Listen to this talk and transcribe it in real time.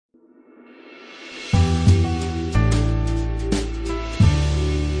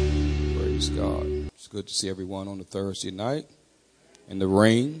Good to see everyone on a Thursday night in the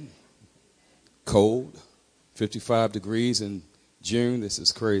rain, cold, 55 degrees in June. This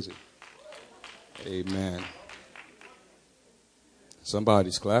is crazy. Amen.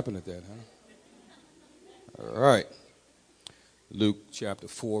 Somebody's clapping at that, huh? All right. Luke chapter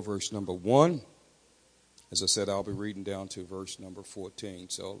 4, verse number 1. As I said, I'll be reading down to verse number 14,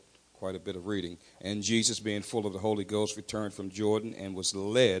 so quite a bit of reading. And Jesus, being full of the Holy Ghost, returned from Jordan and was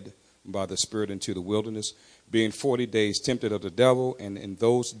led by the Spirit into the wilderness, being 40 days tempted of the devil. And in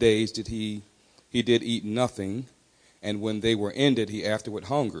those days he did eat nothing, and when they were ended, he afterward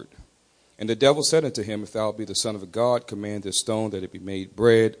hungered. And the devil said unto him, If thou be the Son of God, command this stone that it be made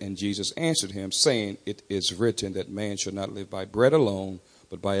bread. And Jesus answered him, saying, It is written that man shall not live by bread alone,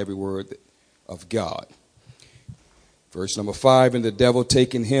 but by every word of God. Verse number 5, And the devil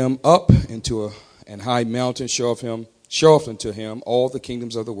taking him up into an high mountain, showeth unto him all the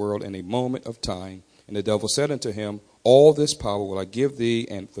kingdoms of the world in a moment of time. And the devil said unto him, All this power will I give thee,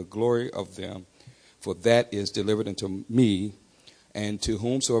 and the glory of them, for that is delivered unto me, and to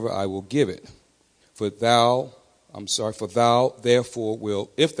whomsoever I will give it. If thou therefore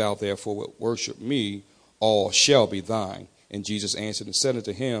wilt worship me, all shall be thine. And Jesus answered and said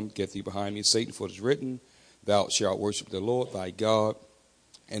unto him, Get thee behind me, Satan, for it is written, Thou shalt worship the Lord thy God,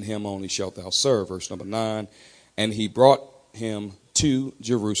 and him only shalt thou serve. Verse number 9. And he brought him to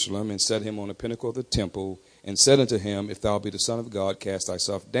Jerusalem, and set him on the pinnacle of the temple, and said unto him, If thou be the Son of God, cast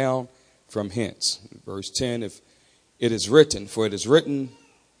thyself down from hence. Verse 10, If it is written, for it is written,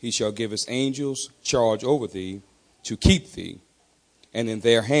 He shall give his angels charge over thee, to keep thee, and in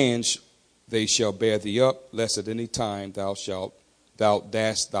their hands they shall bear thee up, lest at any time thou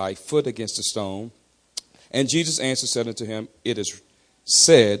dash thy foot against a stone. And Jesus answered, said unto him, It is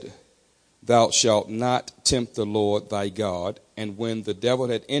said, Thou shalt not tempt the Lord thy God. And when the devil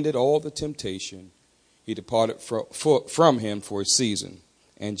had ended all the temptation, he departed from him for a season.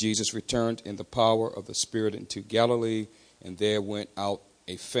 And Jesus returned in the power of the Spirit into Galilee, and there went out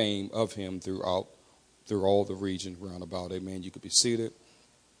a fame of him through all the region round about. Amen. You could be seated.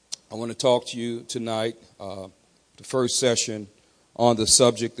 I want to talk to you tonight, the first session, on the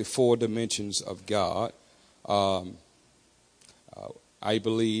subject, the four dimensions of God. I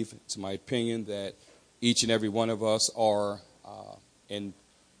believe, it's my opinion, that each and every one of us are in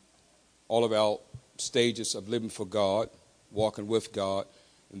all of our stages of living for God, walking with God,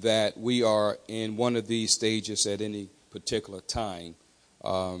 that we are in one of these stages at any particular time.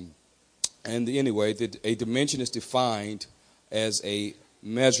 Anyway, a dimension is defined as a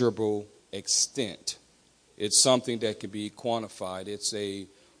measurable extent. It's something that can be quantified. It's a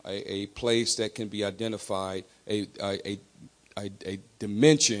place that can be identified. A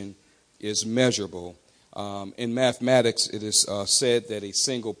dimension is measurable. In mathematics, it is said that a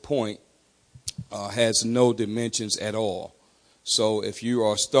single point has no dimensions at all. So if you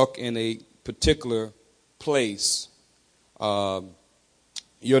are stuck in a particular place,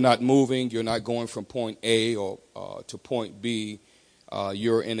 you're not moving, you're not going from point A or to point B.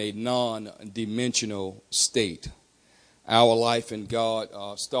 You're in a non-dimensional state. Our life in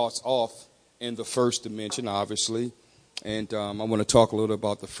God starts off in the first dimension, obviously. And I want to talk a little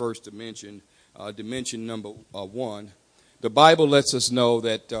about the first dimension, dimension number 1. The Bible lets us know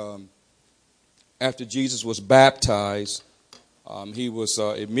that after Jesus was baptized, he was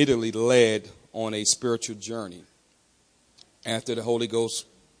immediately led on a spiritual journey. After the Holy Ghost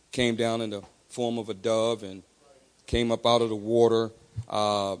came down in the form of a dove and came up out of the water,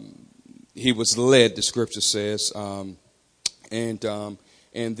 he was led, the scripture says. And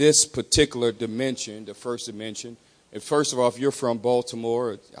in this particular dimension, the first dimension, and first of all, if you're from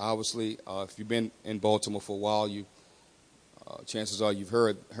Baltimore, obviously, if you've been in Baltimore for a while, chances are you've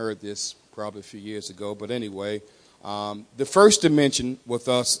heard this probably a few years ago. But anyway, the first dimension with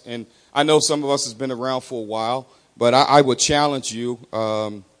us, and I know some of us has been around for a while, but I would challenge you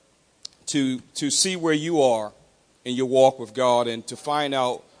to see where you are in your walk with God and to find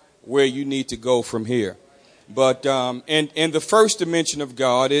out where you need to go from here. But in the first dimension of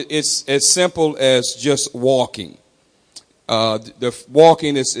God, it's as simple as just walking. The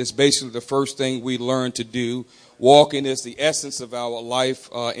walking is basically the first thing we learn to do. Walking is the essence of our life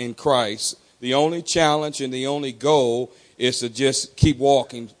in Christ. The only challenge and the only goal is to just keep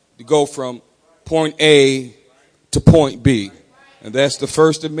walking, to go from point A to point B. And that's the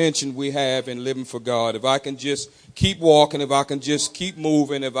first dimension we have in living for God. If I can just keep walking, if I can just keep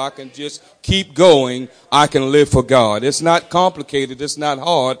moving, if I can just keep going, I can live for God. It's not complicated. It's not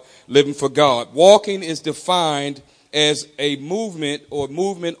hard living for God. Walking is defined as a movement or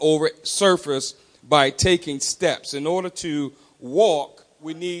movement over surface by taking steps. In order to walk,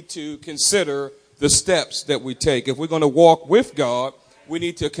 we need to consider the steps that we take. If we're going to walk with God, we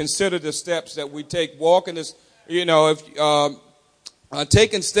need to consider the steps that we take. Walking is,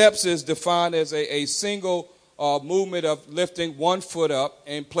 taking steps is defined as a single movement of lifting one foot up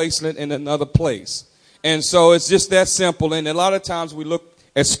and placing it in another place. And so it's just that simple. And a lot of times we look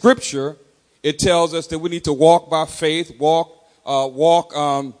at Scripture, it tells us that we need to walk by faith, walk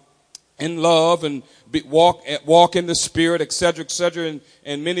in love, and walk in the Spirit, etc., etc.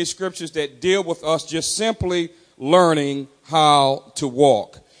 And many scriptures that deal with us just simply learning how to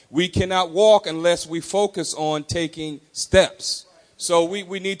walk. We cannot walk unless we focus on taking steps. So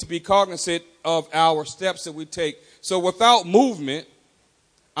we need to be cognizant of our steps that we take. So without movement,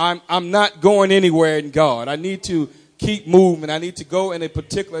 I'm not going anywhere in God. I need to keep moving. I need to go in a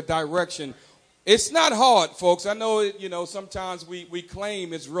particular direction. It's not hard, folks. I know, sometimes we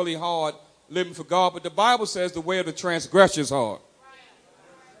claim it's really hard living for God, but the Bible says the way of the transgressor is hard.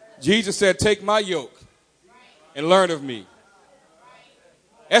 Jesus said, take my yoke and learn of me.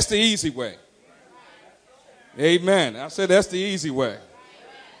 That's the easy way. Amen. I said that's the easy way.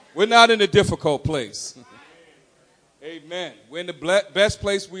 We're not in a difficult place. Amen. We're in the best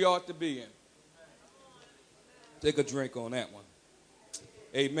place we ought to be in. Take a drink on that one.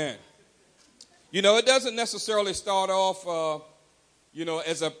 Amen. It doesn't necessarily start off,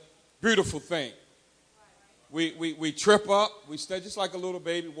 as a beautiful thing. We trip up. We stay just like a little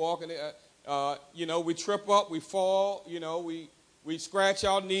baby walking. We trip up. We fall. We scratch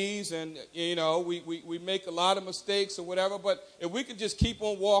our knees, and we make a lot of mistakes or whatever. But if we could just keep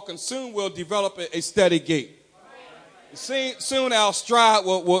on walking, soon we'll develop a steady gait. Soon our stride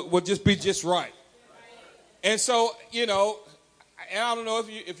will just be just right. And so and I don't know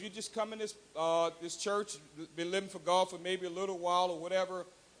if you just come in this church, been living for God for maybe a little while or whatever.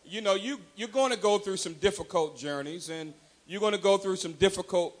 You're going to go through some difficult journeys, and you're going to go through some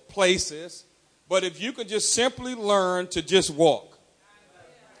difficult places. But if you can just simply learn to just walk,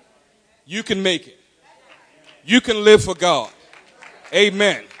 you can make it. You can live for God.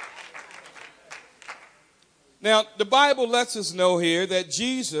 Amen. Now, the Bible lets us know here that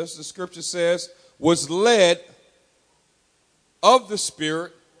Jesus, the scripture says, was led of the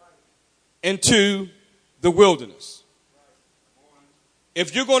Spirit into the wilderness.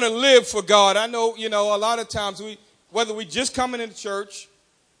 If you're going to live for God, I know, a lot of times whether we just coming into church,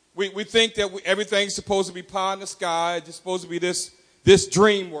 we think that everything's supposed to be pie in the sky. It's supposed to be this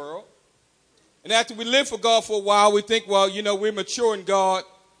dream world. And after we live for God for a while, we think, well, we're mature in God,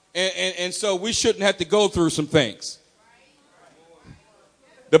 and so we shouldn't have to go through some things.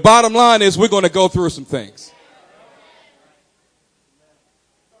 The bottom line is we're going to go through some things.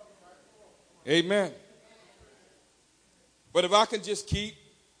 Amen. But if I can just keep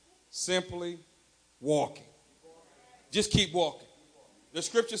simply walking, just keep walking. The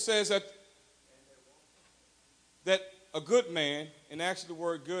scripture says that a good man, and actually the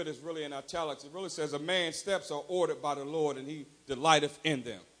word good is really in italics. It really says a man's steps are ordered by the Lord, and he delighteth in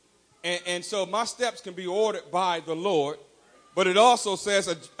them. And so my steps can be ordered by the Lord, but it also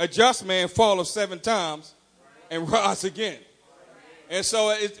says a just man falleth 7 times and rise again. And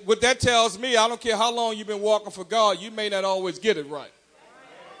so what that tells me, I don't care how long you've been walking for God, you may not always get it right.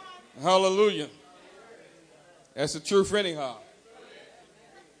 Hallelujah. That's the truth anyhow.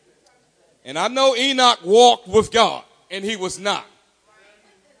 And I know Enoch walked with God, and he was not.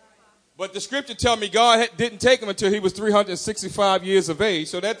 But the scripture tells me God didn't take him until he was 365 years of age.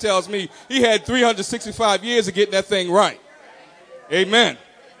 So that tells me he had 365 years of getting that thing right. Amen.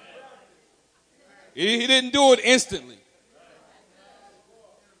 He didn't do it instantly.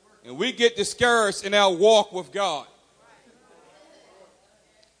 And we get discouraged in our walk with God.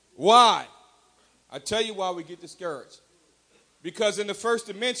 Why? I tell you why we get discouraged. Because in the first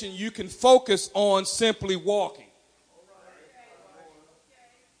dimension, you can focus on simply walking.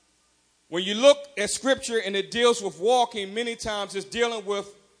 When you look at Scripture and it deals with walking, many times it's dealing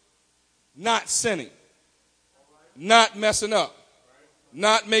with not sinning, not messing up,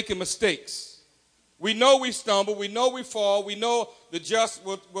 not making mistakes. We know we stumble. We know we fall. We know the just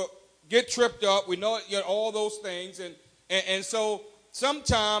will get tripped up. We know all those things. And so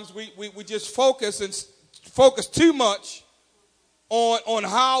sometimes we just focus too much on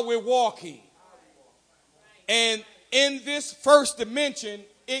how we're walking. And in this first dimension,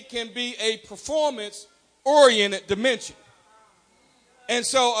 it can be a performance-oriented dimension. And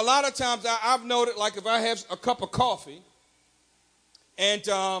so a lot of times I've noted, like if I have a cup of coffee, and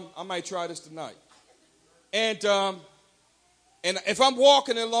I might try this tonight. And if I'm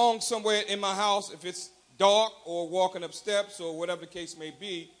walking along somewhere in my house, if it's dark or walking up steps or whatever the case may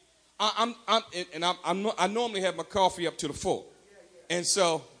be, I normally have my coffee up to the full. And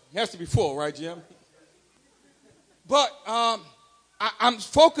so It has to be full, right, Jim? But I'm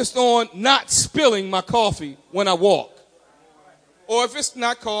focused on not spilling my coffee when I walk. Or if it's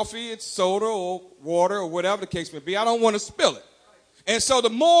not coffee, it's soda or water or whatever the case may be. I don't want to spill it. And so the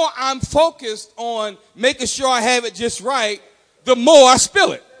more I'm focused on making sure I have it just right, the more I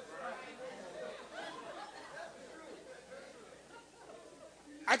spill it.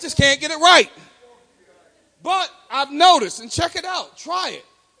 I just can't get it right. But I've noticed, and check it out, try it.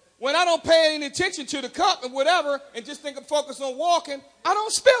 When I don't pay any attention to the cup and whatever, and just think I'm focused on walking, I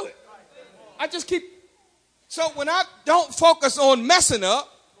don't spill it. I just keep. So when I don't focus on messing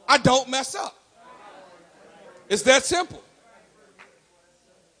up, I don't mess up. It's that simple.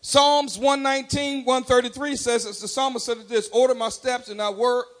 Psalms 119, 133 says, as the psalmist said this, order my steps in thy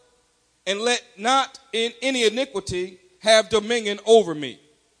word, and let not in any iniquity have dominion over me.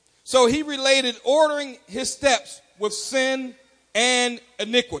 So he related ordering his steps with sin and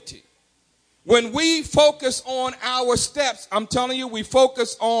iniquity. When we focus on our steps, I'm telling you, we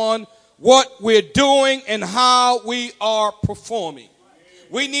focus on what we're doing and how we are performing.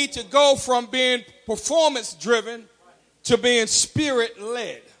 We need to go from being performance driven to being spirit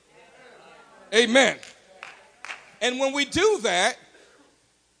led. Amen. And when we do that,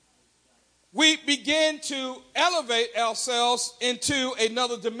 we begin to elevate ourselves into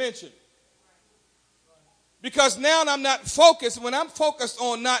another dimension. Because now I'm not focused. When I'm focused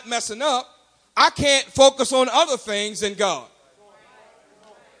on not messing up, I can't focus on other things than God.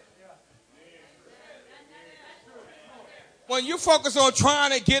 When you focus on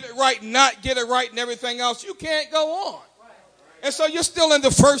trying to get it right, not get it right, and everything else, you can't go on. And so you're still in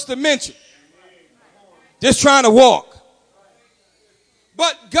the first dimension. Just trying to walk.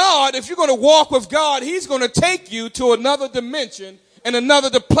 But God, if you're going to walk with God, he's going to take you to another dimension and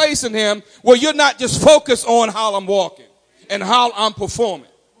another place in him where you're not just focused on how I'm walking and how I'm performing.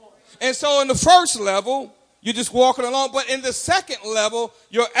 And so in the first level, you're just walking along. But in the second level,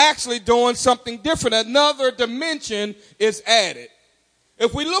 you're actually doing something different. Another dimension is added.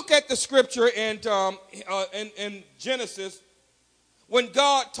 If we look at the scripture in Genesis, when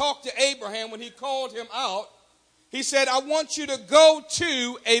God talked to Abraham, when he called him out, he said, I want you to go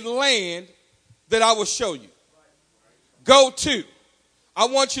to a land that I will show you. Go to. I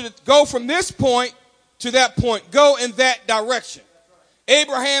want you to go from this point to that point. Go in that direction.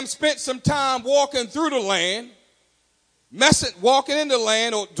 Abraham spent some time walking through the land, walking in the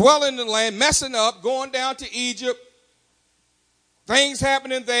land or dwelling in the land, messing up, going down to Egypt, things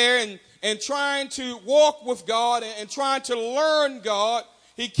happening there, and trying to walk with God and trying to learn God.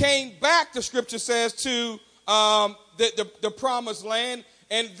 He came back, the scripture says, to the promised land.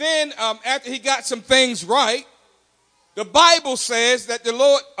 And then after he got some things right, the Bible says that the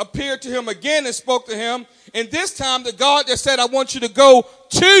Lord appeared to him again and spoke to him. And this time the God that said, I want you to go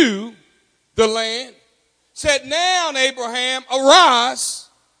to the land, said, now, Abraham, arise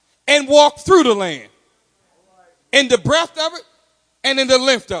and walk through the land in the breadth of it and in the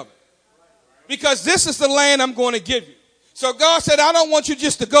length of it. Because this is the land I'm going to give you. So God said, I don't want you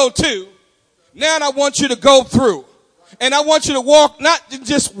just to go to. Now I want you to go through. And I want you to walk not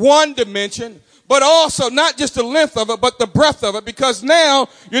just one dimension, but also not just the length of it, but the breadth of it. Because now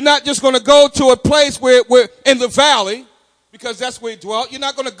you're not just going to go to a place where we're in the valley, because that's where he dwelt. You're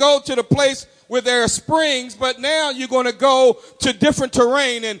not going to go to the place where there are springs, but now you're going to go to different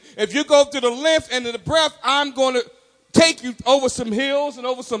terrain. And if you go to the length and the breadth, I'm going to take you over some hills and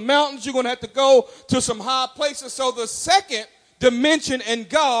over some mountains. You're going to have to go to some high places. So the second dimension in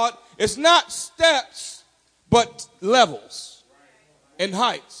God is not steps, but levels and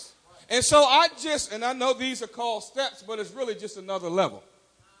heights. And so I know these are called steps, but it's really just another level.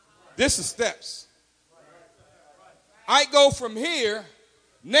 This is steps. I go from here.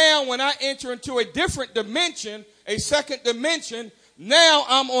 Now when I enter into a different dimension, a second dimension, now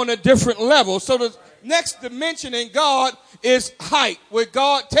I'm on a different level. So the next dimension in God is height, where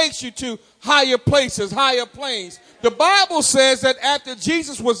God takes you to higher places, higher planes. The Bible says that after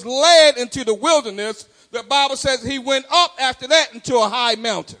Jesus was led into the wilderness, the Bible says he went up after that into a high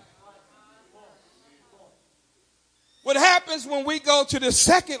mountain. What happens when we go to the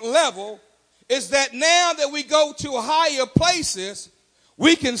second level is that now that we go to higher places,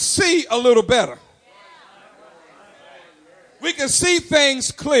 we can see a little better. We can see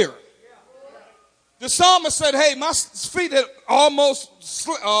things clearer. The psalmist said, hey, my feet had almost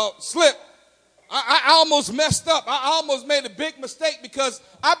slipped. I almost messed up. I almost made a big mistake because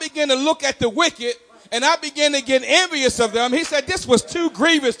I began to look at the wicked and I began to get envious of them. He said this was too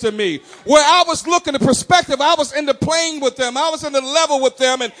grievous to me. Where I was looking at perspective, I was in the plane with them. I was in the level with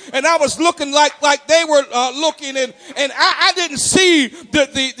them, and I was looking like they were looking, and I didn't see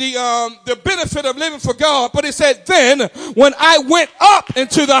the benefit of living for God. But he said, then when I went up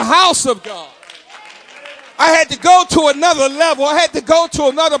into the house of God, I had to go to another level. I had to go to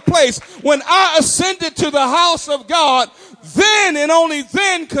another place. When I ascended to the house of God, then and only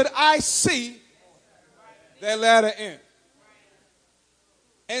then could I see that latter end.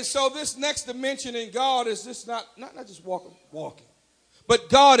 And so this next dimension in God is just not just walking, but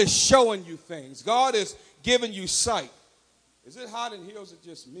God is showing you things. God is giving you sight. Is it hot in here or is it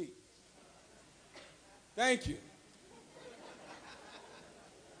just me? Thank you.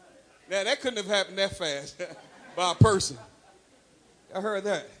 Now, that couldn't have happened that fast by a person. I heard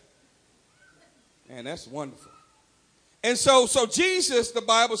that. Man, that's wonderful. And so Jesus, the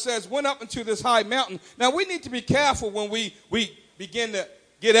Bible says, went up into this high mountain. Now, we need to be careful when we begin to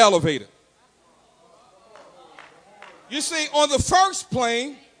get elevated. You see, on the first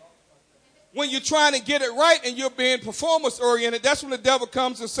plane, when you're trying to get it right and you're being performance-oriented, that's when the devil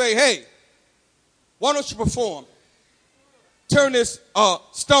comes and say, hey, why don't you perform? Turn this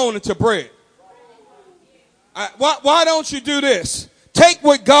stone into bread. Why don't you do this? Take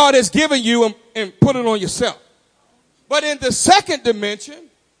what God has given you and put it on yourself. But in the second dimension,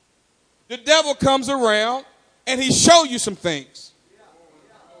 the devil comes around and he shows you some things.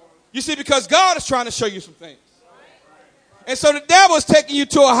 You see, because God is trying to show you some things. And so the devil is taking you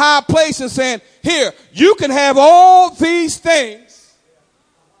to a high place and saying, here, you can have all these things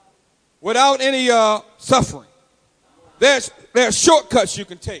without any suffering. There's shortcuts you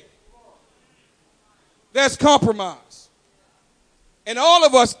can take. There's compromise. And all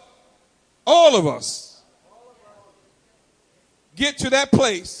of us get to that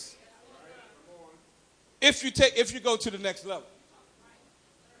place if you go to the next level.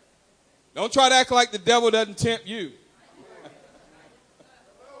 Don't try to act like the devil doesn't tempt you.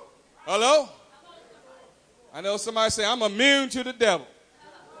 Hello? I know somebody say, I'm immune to the devil.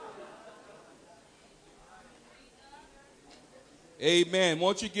 Amen.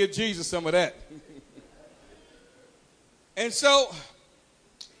 Won't you give Jesus some of that? And so,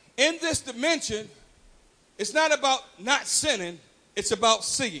 in this dimension, it's not about not sinning, it's about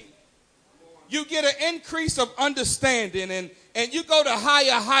seeing. You get an increase of understanding, and you go to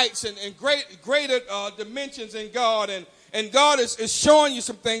higher heights and greater dimensions in God, and God is showing you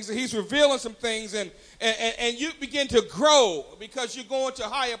some things, and he's revealing some things, and you begin to grow because you're going to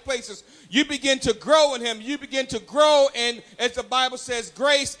higher places. You begin to grow in him. You begin to grow in, as the Bible says,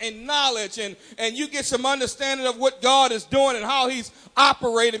 grace and knowledge, and you get some understanding of what God is doing and how he's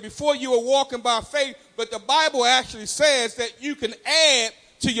operating. Before you were walking by faith, but the Bible actually says that you can add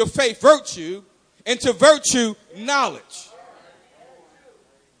to your faith virtue, and to virtue knowledge.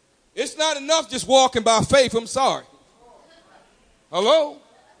 It's not enough just walking by faith. I'm sorry. Hello?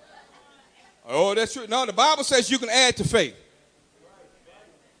 Oh, that's true. No, the Bible says you can add to faith.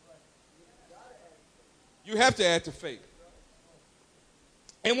 You have to add to faith.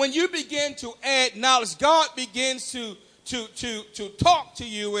 And when you begin to add knowledge, God begins to talk to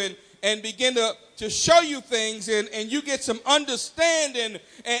you and begin to show you things, and you get some understanding,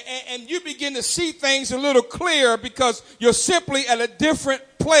 and you begin to see things a little clearer because you're simply at a different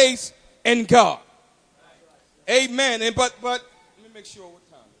place in God. Amen. And but let me make sure what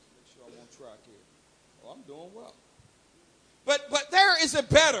time it is. Make sure I'm on track here. Oh, I'm doing well. But there is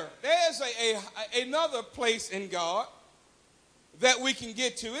there's another place in God that we can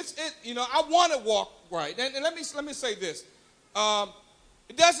get to. I want to walk right. And let me say this.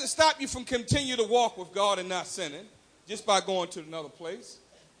 It doesn't stop you from continue to walk with God and not sinning just by going to another place.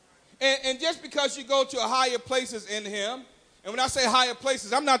 And just because you go to higher places in him, and when I say higher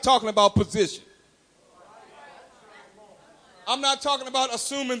places, I'm not talking about position. I'm not talking about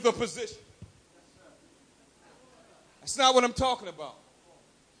assuming the position. That's not what I'm talking about.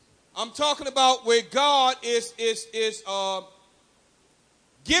 I'm talking about where God is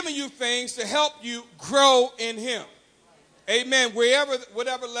giving you things to help you grow in him. Amen.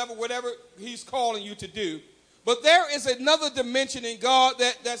 Whatever level, whatever he's calling you to do. But there is another dimension in God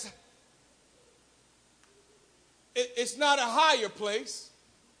it's not a higher place,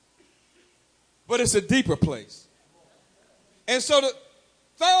 but it's a deeper place. And so the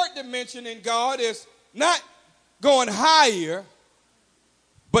third dimension in God is not going higher,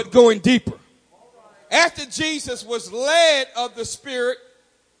 but going deeper. After Jesus was led of the Spirit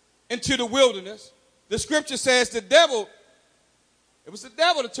into the wilderness, the scripture says it was the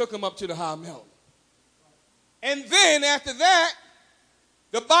devil that took him up to the high mountain. And then after that,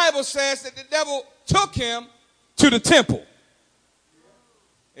 the Bible says that the devil took him to the temple.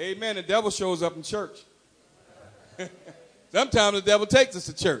 Amen. The devil shows up in church. Sometimes the devil takes us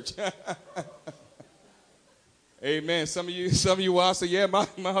to church. Amen. Some of you wives say, yeah, my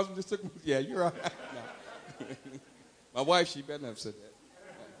husband just took me. Yeah, you're right. No. My wife, she better not have said that.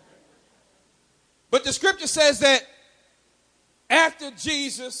 But the scripture says that after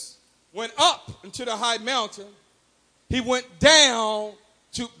Jesus went up into the high mountain, he went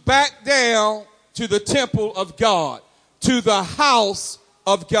back down to the temple of God, to the house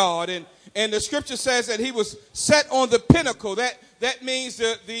of God. And the scripture says that he was set on the pinnacle. That means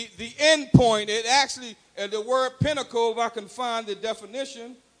the end point. It actually, the word pinnacle, if I can find the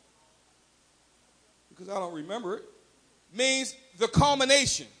definition, because I don't remember it, means the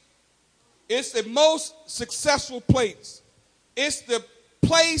culmination. It's the most successful place. It's the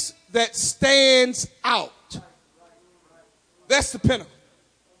place that stands out. That's the pinnacle.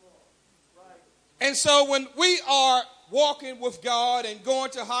 And so when we are walking with God and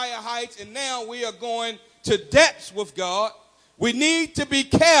going to higher heights, and now we are going to depths with God, we need to be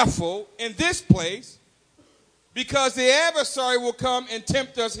careful in this place, because the adversary will come and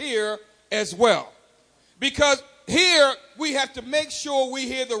tempt us here as well. Because here we have to make sure we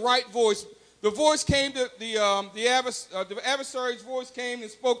hear the right voice. The voice came to the adversary's voice came and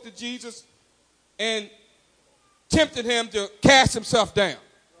spoke to Jesus and tempted him to cast himself down.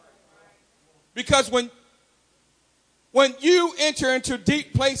 Because when you enter into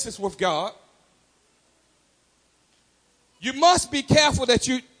deep places with God, you must be careful that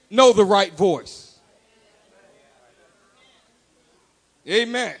you know the right voice.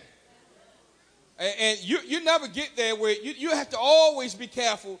 Amen. And you never get there where you have to always be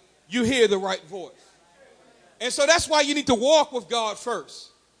careful you hear the right voice. And so that's why you need to walk with God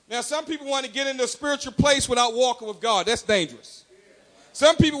first. Now, some people want to get into a spiritual place without walking with God. That's dangerous.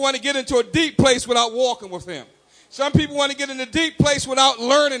 Some people want to get into a deep place without walking with him. Some people want to get in a deep place without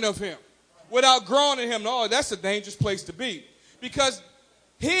learning of him, without growing in him. No, that's a dangerous place to be. Because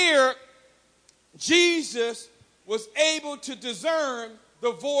here, Jesus was able to discern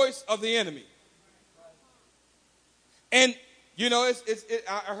the voice of the enemy. And you know,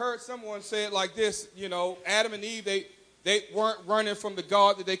 I heard someone say it like this, you know, Adam and Eve, they weren't running from the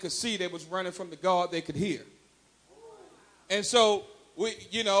God that they could see. They was running from the God they could hear. And so,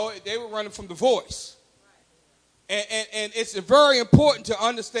 they were running from the voice. And it's very important to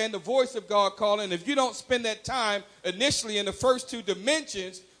understand the voice of God calling. If you don't spend that time initially in the first two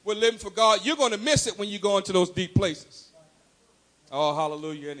dimensions with living for God, you're going to miss it when you go into those deep places. Oh,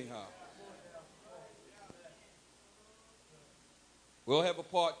 hallelujah, anyhow. We'll have a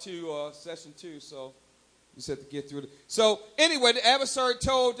part 2, session 2, so you just have to get through it. So anyway, the adversary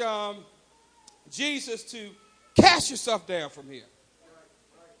told Jesus to cast yourself down from here.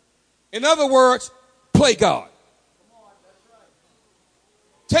 In other words, play God.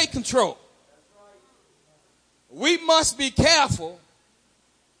 Take control. We must be careful,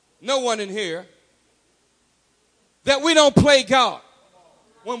 no one in here, that we don't play God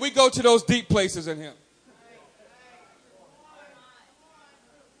when we go to those deep places in him.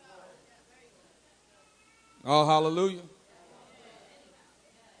 Oh, hallelujah.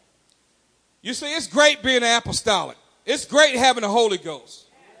 You see, it's great being apostolic. It's great having the Holy Ghost.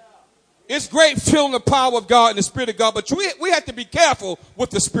 It's great feeling the power of God and the Spirit of God. But we have to be careful with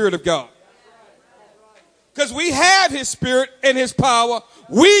the Spirit of God. Because we have his Spirit and his power.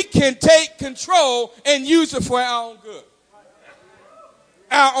 We can take control and use it for our own good.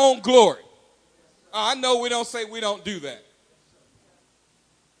 Our own glory. I know we don't say we don't do that.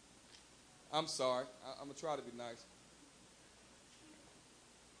 I'm sorry. I'm going to try to be nice.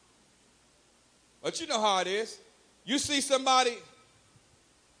 But you know how it is. You see somebody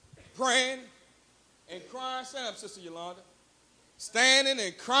praying and crying. Stand up, Sister Yolanda. Standing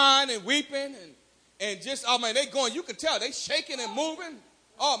and crying and weeping and just, oh man, they going, you can tell, they shaking and moving.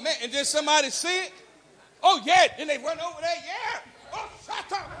 Oh man, and then somebody see it. Oh yeah, then they run over there, yeah. Oh,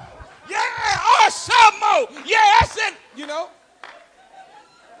 shut up. Yeah, oh, Samo. Yeah, that's it. You know.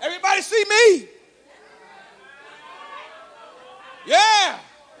 Everybody see me. Yeah.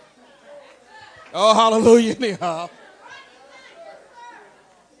 Oh, hallelujah. Anyhow.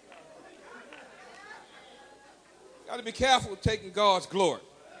 Got to be careful with taking God's glory.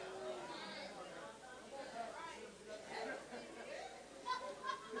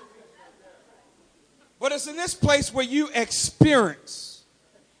 But it's in this place where you experience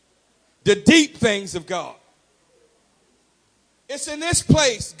the deep things of God. It's in this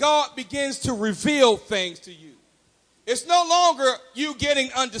place God begins to reveal things to you. It's no longer you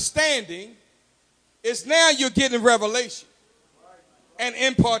getting understanding. It's now you're getting revelation and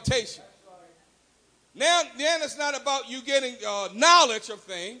impartation. Now it's not about you getting knowledge of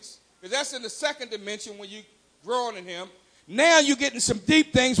things, because that's in the second dimension when you growing in him. Now you're getting some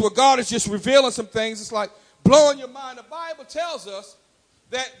deep things where God is just revealing some things. It's like blowing your mind. The Bible tells us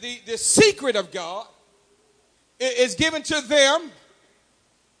that the secret of God is given to them,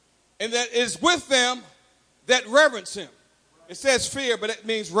 and that is with them that reverence him. It says fear, but it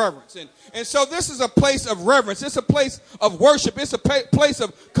means reverence. And so this is a place of reverence. It's a place of worship. It's a place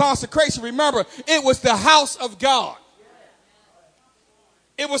of consecration. Remember, it was the house of God.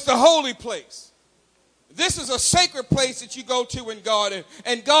 It was the holy place. This is a sacred place that you go to in God.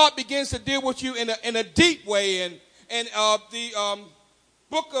 And God begins to deal with you in a deep way. And the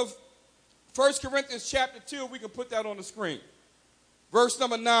book of 1 Corinthians chapter 2, we can put that on the screen. Verse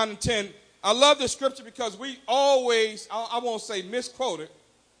number 9 and 10. I love this scripture because we always, I won't say misquote it,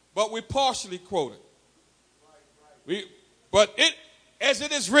 but we partially quote it. But it, as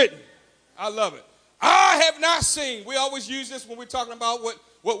it is written, I love it. I have not seen, we always use this when we're talking about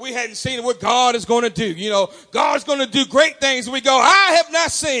what we hadn't seen and what God is going to do. You know, God's going to do great things. We go, I have not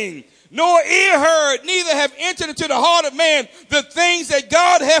seen, nor ear heard, neither have entered into the heart of man the things that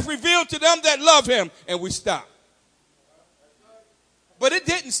God hath revealed to them that love him. And we stop. But it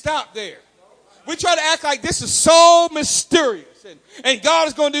didn't stop there. We try to act like this is so mysterious, and God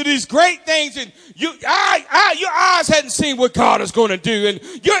is going to do these great things, and your eyes hadn't seen what God is going to do, and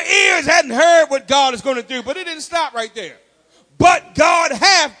your ears hadn't heard what God is going to do. But it didn't stop right there. But God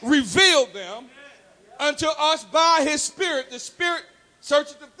hath revealed them unto us by his Spirit. The Spirit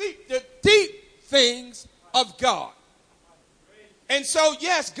searches the deep things of God. And so,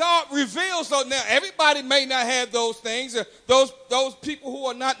 yes, God reveals those. Now, everybody may not have those things. Those people who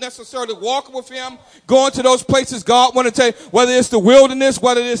are not necessarily walking with him, going to those places God want to take, whether it's the wilderness,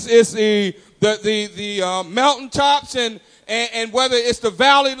 whether it's the mountaintops, and whether it's the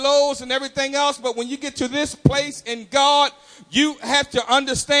valley lows and everything else. But when you get to this place in God, you have to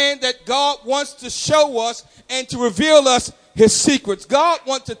understand that God wants to show us and to reveal us his secrets. God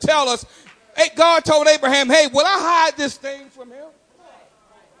wants to tell us, hey, God told Abraham, hey, will I hide this thing from him?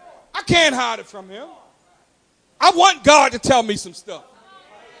 I can't hide it from him. I want God to tell me some stuff.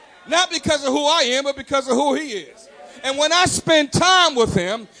 Not because of who I am, but because of who he is. And when I spend time with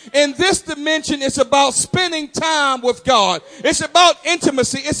him, in this dimension, it's about spending time with God. It's about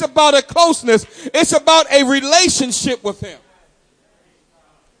intimacy. It's about a closeness. It's about a relationship with him.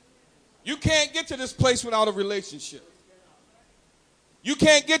 You can't get to this place without a relationship. You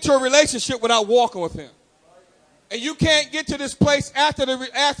can't get to a relationship without walking with him. And you can't get to this place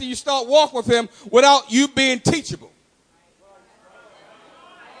after you start walking with him without you being teachable.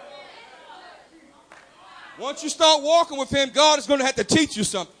 Once you start walking with him, God is going to have to teach you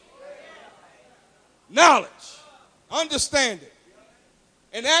something. Knowledge, understanding.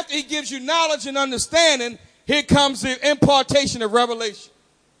 And after he gives you knowledge and understanding, here comes the impartation of revelation.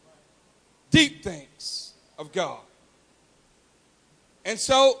 Deep things of God. And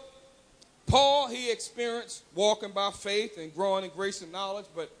so, Paul, he experienced walking by faith and growing in grace and knowledge,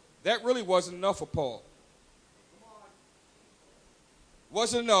 but that really wasn't enough for Paul.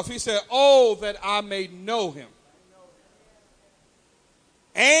 Wasn't enough. He said, oh, that I may know him.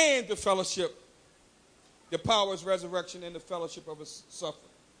 And the fellowship, the power of his resurrection and the fellowship of his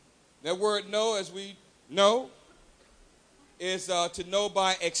suffering. That word know, as we know, is to know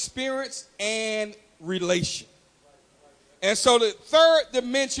by experience and relation. And so the third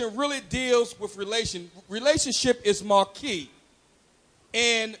dimension really deals with relation. Relationship is marquee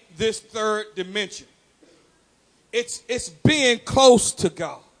in this third dimension. It's being close to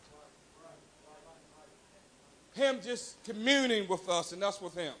God. Him just communing with us and us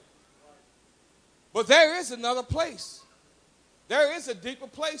with him. But there is another place. There is a deeper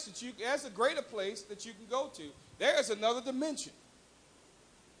place there's a greater place that you can go to. There is another dimension.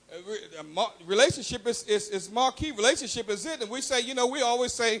 Relationship is marquee. Relationship is it. And we say, we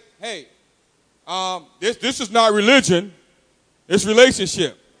always say, hey, this is not religion. It's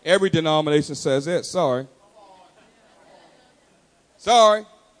relationship. Every denomination says that. Sorry.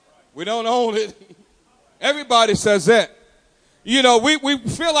 We don't own it. Everybody says that. We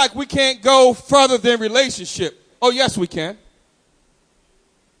feel like we can't go further than relationship. Oh, yes, we can.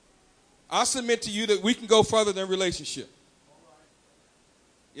 I submit to you that we can go further than relationship.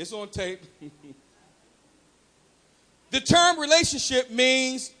 It's on tape. The term relationship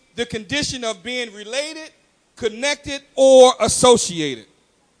means the condition of being related, connected, or associated.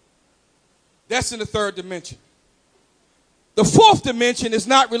 That's in the third dimension. The fourth dimension is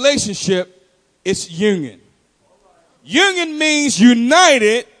not relationship, it's union. Union means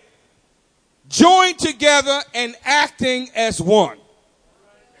united, joined together, and acting as one.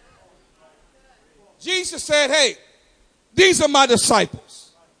 Jesus said, hey, these are my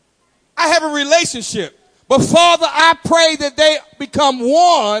disciples. I have a relationship. But Father, I pray that they become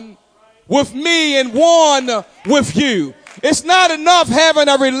one with me and one with you. It's not enough having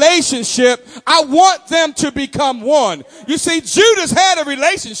a relationship. I want them to become one. You see, Judas had a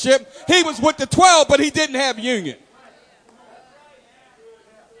relationship. He was with the 12, but he didn't have union.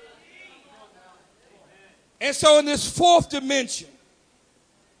 And so in this fourth dimension,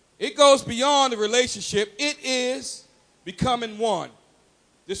 it goes beyond the relationship. It is becoming one.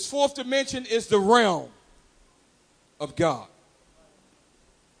 This fourth dimension is the realm of God.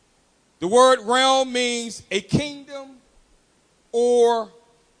 The word realm means a kingdom or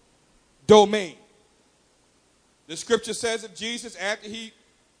domain. The scripture says of Jesus, after he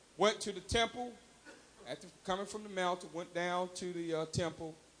went to the temple, after coming from the mountain, went down to the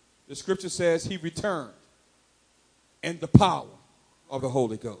temple, the scripture says he returned in the power of the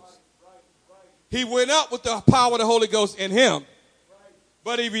Holy Ghost. He went up with the power of the Holy Ghost in him,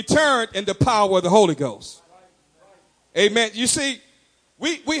 but he returned in the power of the Holy Ghost. Amen. You see,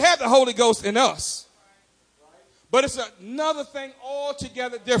 we have the Holy Ghost in us, but it's another thing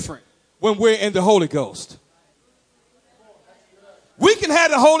altogether different when we're in the Holy Ghost. We can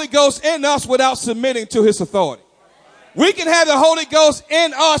have the Holy Ghost in us without submitting to his authority. We can have the Holy Ghost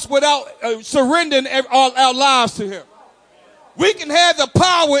in us without surrendering our lives to him. We can have the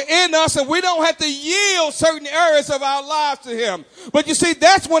power in us and we don't have to yield certain areas of our lives to him. But you see,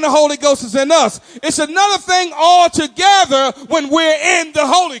 that's when the Holy Ghost is in us. It's another thing altogether when we're in the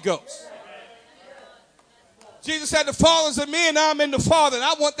Holy Ghost. Jesus said, the Father's in me and I'm in the Father. And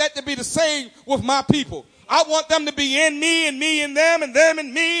I want that to be the same with my people. I want them to be in me and me in them and them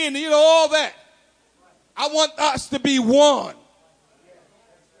and me and all that. I want us to be one.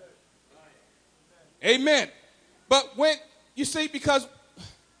 Amen. But when you see, because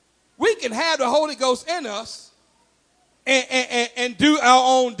we can have the Holy Ghost in us and do our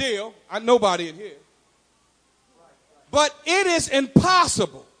own deal. Nobody in here. But it is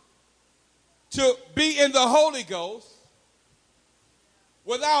impossible to be in the Holy Ghost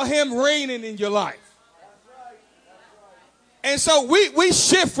without him reigning in your life. And so we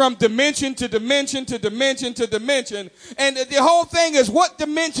shift from dimension to dimension to dimension to dimension. And the whole thing is, what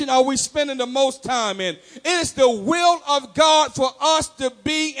dimension are we spending the most time in? It is the will of God for us to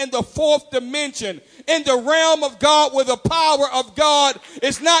be in the fourth dimension, in the realm of God, where the power of God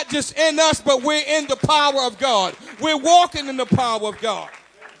is not just in us, but we're in the power of God. We're walking in the power of God.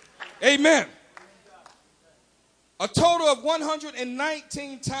 Amen. A total of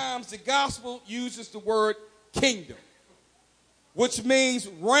 119 times the gospel uses the word kingdom, which means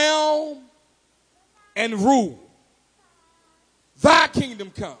realm and rule. Thy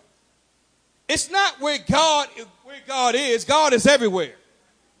kingdom come. It's not where God is. God is everywhere.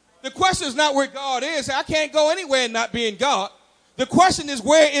 The question is not where God is. I can't go anywhere and not being God. The question is,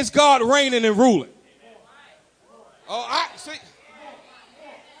 where is God reigning and ruling? Oh,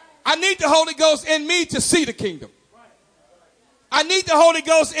 I need the Holy Ghost in me to see the kingdom. I need the Holy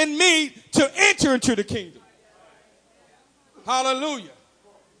Ghost in me to enter into the kingdom. Hallelujah.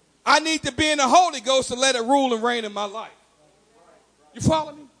 I need to be in the Holy Ghost to let it rule and reign in my life. You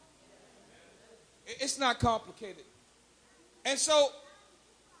follow me? It's not complicated. And so,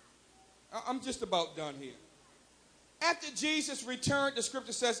 I'm just about done here. After Jesus returned, the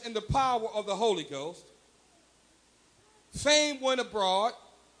scripture says, in the power of the Holy Ghost, fame went abroad.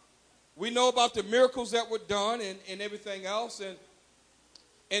 We know about the miracles that were done and everything else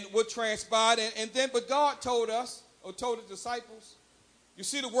and what transpired. But God told us, or told the disciples, you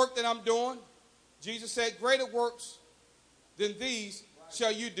see the work that I'm doing? Jesus said, greater works than these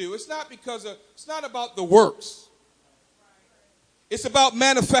shall you do. It's not about the works. It's about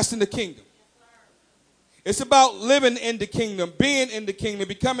manifesting the kingdom. It's about living in the kingdom, being in the kingdom,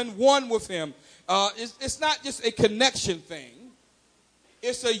 becoming one with him. It's not just a connection thing.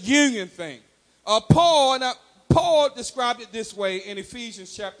 It's a union thing. Paul described it this way in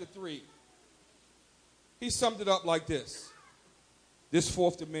Ephesians chapter 3. He summed it up like this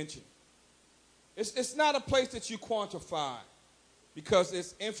fourth dimension. It's not a place that you quantify because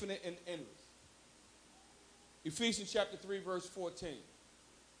it's infinite and endless. Ephesians chapter 3, verse 14.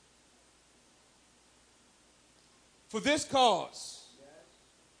 For this cause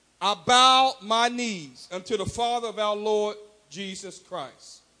I bow my knees unto the Father of our Lord Jesus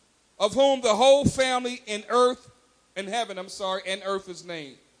Christ, of whom the whole family in earth is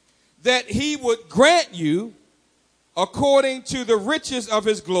named, that he would grant you, according to the riches of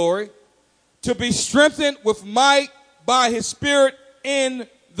his glory, to be strengthened with might by his Spirit in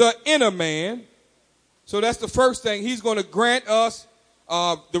the inner man. So that's the first thing. He's going to grant us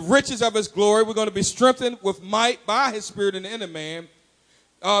the riches of his glory. We're going to be strengthened with might by his spirit in the inner man.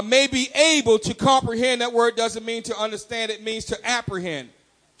 May be able to comprehend. That word doesn't mean to understand. It means to apprehend,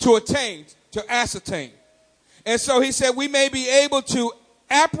 to attain, to ascertain. And so he said we may be able to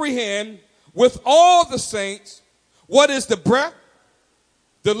apprehend with all the saints what is the breadth,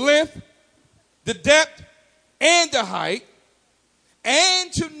 the length, the depth, and the height,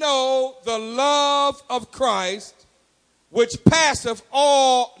 and to know the love of Christ, which passeth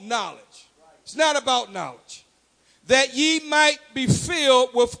all knowledge. It's not about knowledge. That ye might be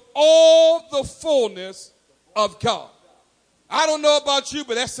filled with all the fullness of God. I don't know about you,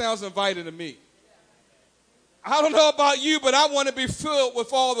 but that sounds inviting to me. I don't know about you, but I want to be filled with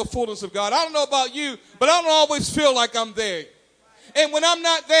all the fullness of God. I don't know about you, but I don't always feel like I'm there. And when I'm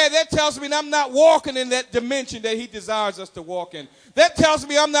not there, that tells me I'm not walking in that dimension that he desires us to walk in. That tells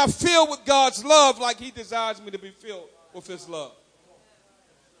me I'm not filled with God's love like he desires me to be filled with his love.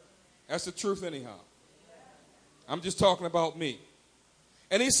 That's the truth anyhow. I'm just talking about me.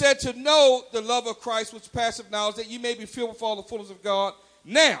 And he said to know the love of Christ, which passeth knowledge, that you may be filled with all the fullness of God.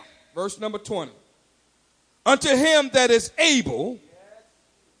 Now, verse number 20. Unto him that is able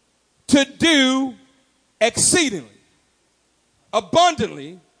to do exceedingly,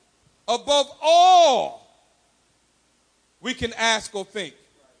 abundantly, above all we can ask or think,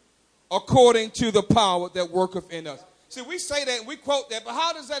 according to the power that worketh in us. See, we say that and we quote that, but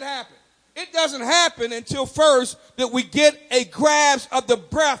how does that happen? It doesn't happen until first that we get a grasp of the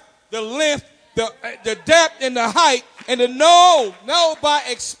breadth, the length, the depth, and the height, and to know by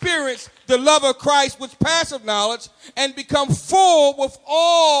experience the love of Christ, which passeth knowledge, and become filled with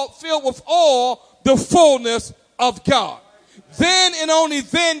all the fullness of God. Then and only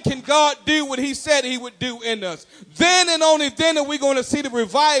then can God do what he said he would do in us. Then and only then are we going to see the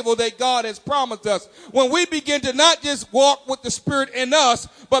revival that God has promised us. When we begin to not just walk with the Spirit in us,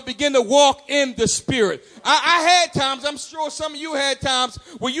 but begin to walk in the Spirit. I had times, I'm sure some of you had times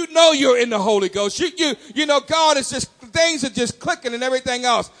where you know you're in the Holy Ghost. You know, God is just, things are just clicking and everything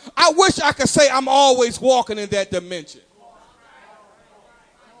else. I wish I could say I'm always walking in that dimension.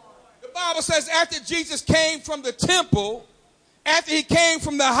 The Bible says after Jesus came from the temple, after he came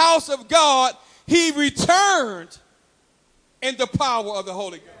from the house of God, he returned in the power of the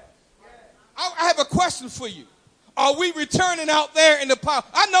Holy Ghost. I have a question for you. Are we returning out there in the power?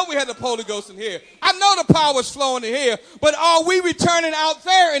 I know we had the Holy Ghost in here. I know the power is flowing in here. But are we returning out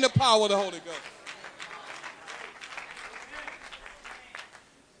there in the power of the Holy Ghost?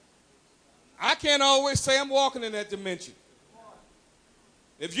 I can't always say I'm walking in that dimension.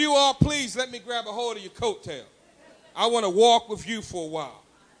 If you are, please let me grab a hold of your coattail. I want to walk with you for a while.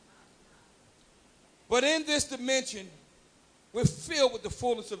 But in this dimension, we're filled with the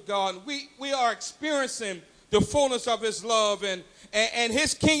fullness of God. We are experiencing the fullness of his love, and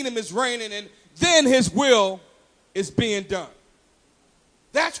his kingdom is reigning, and then his will is being done.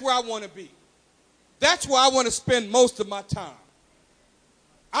 That's where I want to be. That's where I want to spend most of my time.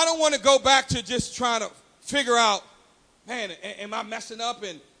 I don't want to go back to just trying to figure out, man, am I messing up,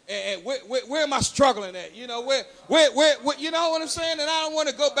 and where am I struggling at? You know, where you know what I'm saying? And I don't want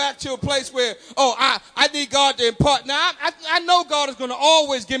to go back to a place where, I need God to impart. Now, I know God is going to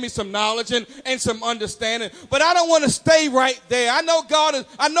always give me some knowledge and some understanding, but I don't want to stay right there. I know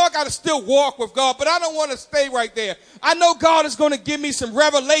I got to still walk with God, but I don't want to stay right there. I know God is going to give me some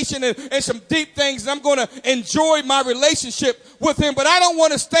revelation and some deep things, and I'm going to enjoy my relationship with him, but I don't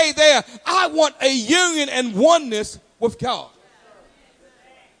want to stay there. I want a union and oneness with God.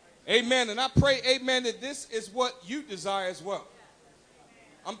 Amen. And I pray, amen, that this is what you desire as well.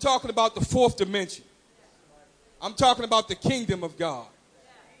 I'm talking about the fourth dimension. I'm talking about the kingdom of God,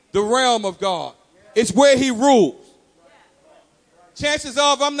 the realm of God. It's where he rules. Chances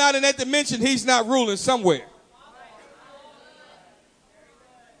are, if I'm not in that dimension, he's not ruling somewhere.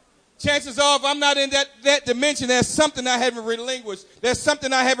 Chances are, if I'm not in that dimension, there's something I haven't relinquished. There's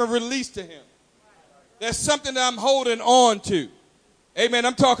something I haven't released to him. There's something that I'm holding on to. Amen.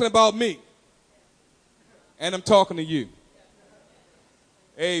 I'm talking about me. And I'm talking to you.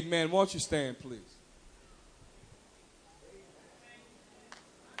 Amen. Won't you stand, please?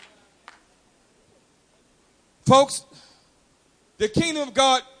 Folks, the kingdom of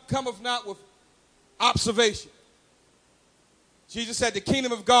God cometh not with observation. Jesus said the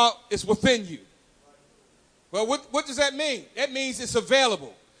kingdom of God is within you. Well, what does that mean? That means it's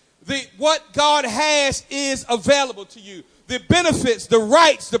available. What God has is available to you. The benefits, the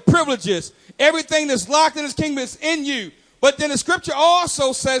rights, the privileges, everything that's locked in his kingdom is in you. But then the scripture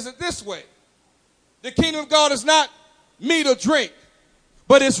also says it this way. The kingdom of God is not meat or drink,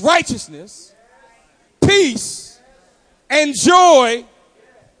 but it's righteousness, peace, and joy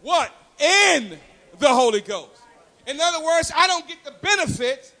What? In the Holy Ghost. In other words, I don't get the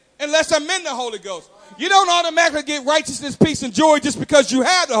benefit unless I'm in the Holy Ghost. You don't automatically get righteousness, peace, and joy just because you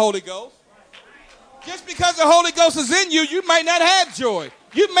have the Holy Ghost. Just because the Holy Ghost is in you, you might not have joy.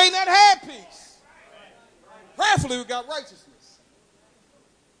 You may not have peace. Prayerfully, we got righteousness.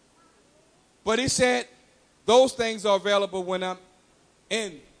 But he said, those things are available when I'm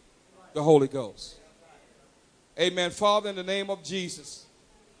in the Holy Ghost. Amen. Father, in the name of Jesus,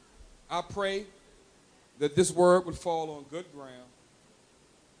 I pray that this word would fall on good ground.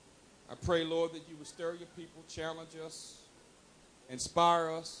 I pray, Lord, that you would stir your people, challenge us, inspire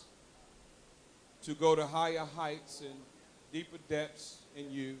us to go to higher heights and deeper depths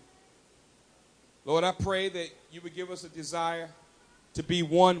in you. Lord, I pray that you would give us a desire to be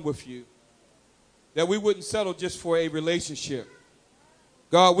one with you, that we wouldn't settle just for a relationship.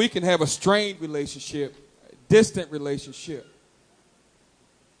 God, we can have a strained relationship, a distant relationship.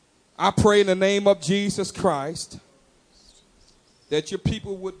 I pray in the name of Jesus Christ that your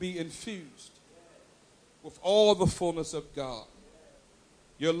people would be infused with all the fullness of God,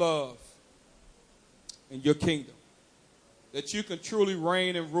 your love, and your kingdom. That you can truly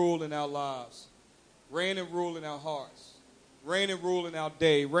reign and rule in our lives, reign and rule in our hearts, reign and rule in our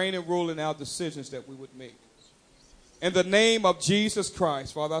day, reign and rule in our decisions that we would make. In the name of Jesus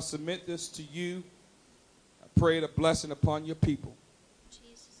Christ, Father, I submit this to you. I pray the blessing upon your people.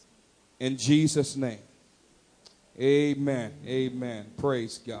 In Jesus' name. Amen. Amen.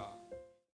 Praise God.